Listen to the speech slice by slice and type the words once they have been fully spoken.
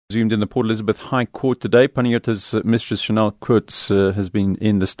Resumed in the Port Elizabeth High Court today. Panayiotou's mistress, Chanelle Coutts, has been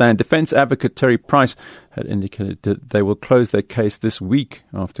in the stand. Defence advocate Terry Price had indicated that they will close their case this week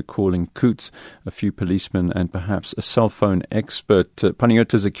after calling Coutts, a few policemen and perhaps a cell phone expert.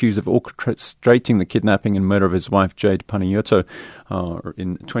 Panayiotou is accused of orchestrating the kidnapping and murder of his wife, Jade Panayiotou.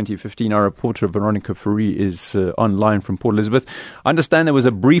 In 2015, our reporter Veronica Fourie is online from Port Elizabeth. I understand there was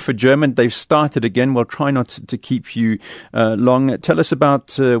a brief adjournment. They've started again. We'll try not to keep you long. Tell us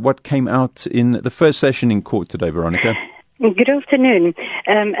about what came out in the first session in court today, Veronica. Good afternoon.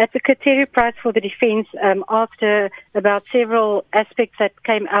 Advocate Terry Price for the defence asked about several aspects that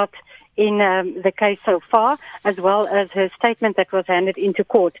came out in the case so far, as well as her statement that was handed into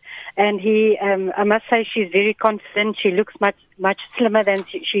court. And I must say, she's very confident. She looks much slimmer than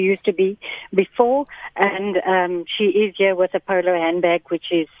she used to be before, and she is here with a polo handbag, which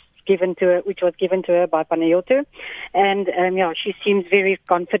was given to her by Panayiotou, and she seems very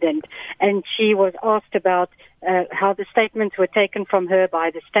confident. And she was asked about how the statements were taken from her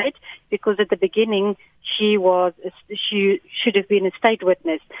by the state, because at the beginning she should have been a state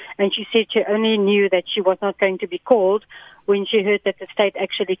witness, and she said she only knew that she was not going to be called when she heard that the state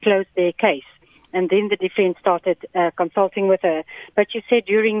actually closed their case. And then the defense started consulting with her. But she said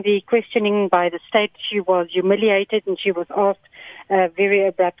during the questioning by the state, she was humiliated and she was asked very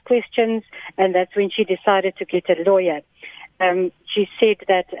abrupt questions, and that's when she decided to get a lawyer. She said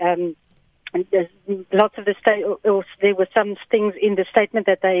that lots of the state, or there were some things in the statement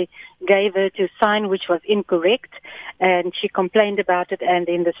that they gave her to sign which was incorrect, and she complained about it, and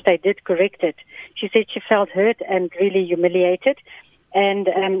then the state did correct it. She said she felt hurt and really humiliated.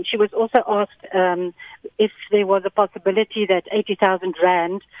 And she was also asked if there was a possibility that 80,000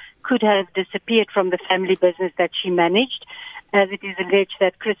 rand could have disappeared from the family business that she managed, as it is alleged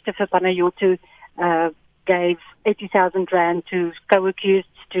that Christopher Panayiotou gave 80,000 rand to co-accused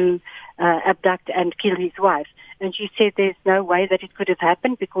to abduct and kill his wife. And she said there's no way that it could have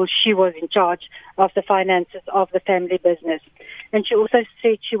happened because she was in charge of the finances of the family business. And she also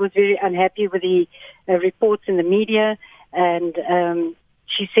said she was very unhappy with the reports in the media, and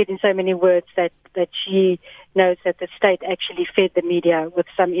she said in so many words that she knows that the state actually fed the media with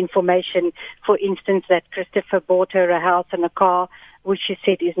some information, for instance, that Christopher bought her a house and a car, which she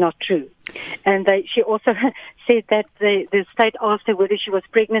said is not true. And she also said that the state asked her whether she was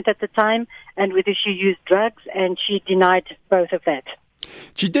pregnant at the time and whether she used drugs, and she denied both of that.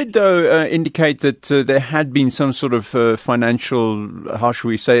 She did, though, indicate that there had been some sort of financial, how should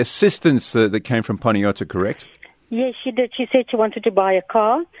we say, assistance that came from Panayiotou, correct? Yes, she did. She said she wanted to buy a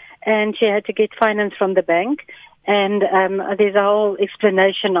car, and she had to get finance from the bank. And there's a whole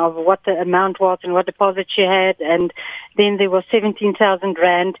explanation of what the amount was and what deposit she had. And then there was 17,000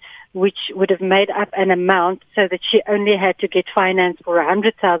 rand, which would have made up an amount so that she only had to get finance for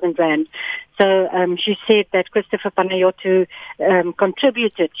 100,000 rand. So she said that Christopher Panayiotou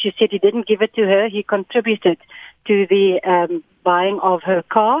contributed. She said he didn't give it to her. He contributed to the buying of her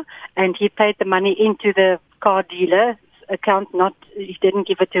car, and he paid the money into the car dealer's account, he didn't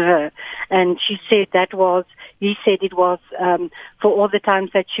give it to her. And she said he said it was for all the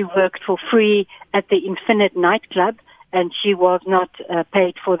times that she worked for free at the Infinite nightclub, and she was not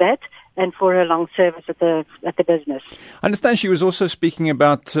paid for that, and for her long service at the business. I understand she was also speaking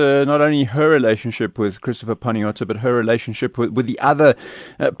about not only her relationship with Christopher Panayiotou, but her relationship with the other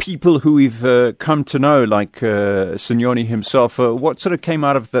people who we've come to know, like Siyoni himself. What sort of came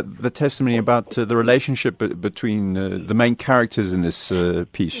out of the testimony about the relationship between the main characters in this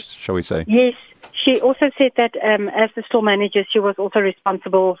piece, shall we say? Yes. She also said that as the store manager, she was also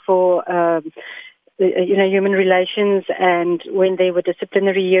responsible for human relations, and when there were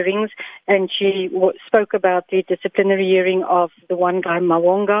disciplinary hearings, and she spoke about the disciplinary hearing of the one guy,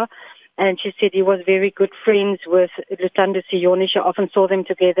 Mawonga, and she said he was very good friends with Luthando Siyoni. She often saw them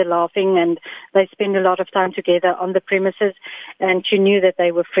together laughing, and they spend a lot of time together on the premises, and she knew that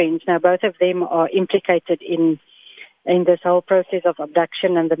they were friends. Now, both of them are implicated in this whole process of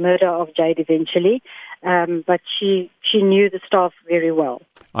abduction and the murder of Jade eventually, but she knew the staff very well.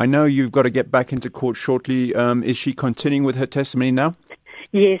 I know you've got to get back into court shortly. Is she continuing with her testimony now?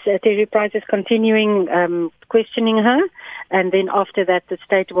 Yes, Terry Price is continuing questioning her, and then after that the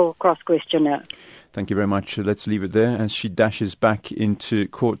state will cross-question her. Thank you very much. Let's leave it there as she dashes back into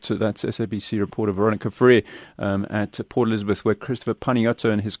court. That's SABC reporter Veronica Fourie at Port Elizabeth, where Christopher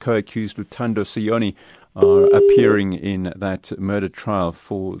Panayiotou and his co-accused Luthando Siyoni are appearing in that murder trial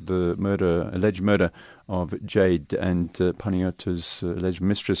for the alleged murder of Jade, and Panayiotou's alleged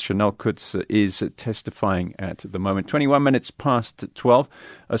mistress, Chanelle Coutts, is testifying at the moment. 21 minutes past 12.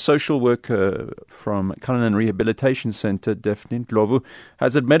 A social worker from Cullinan Rehabilitation Centre, Daphne Ndlovu,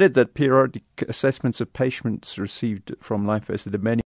 has admitted that periodic assessments of patients received from Life Vested in Many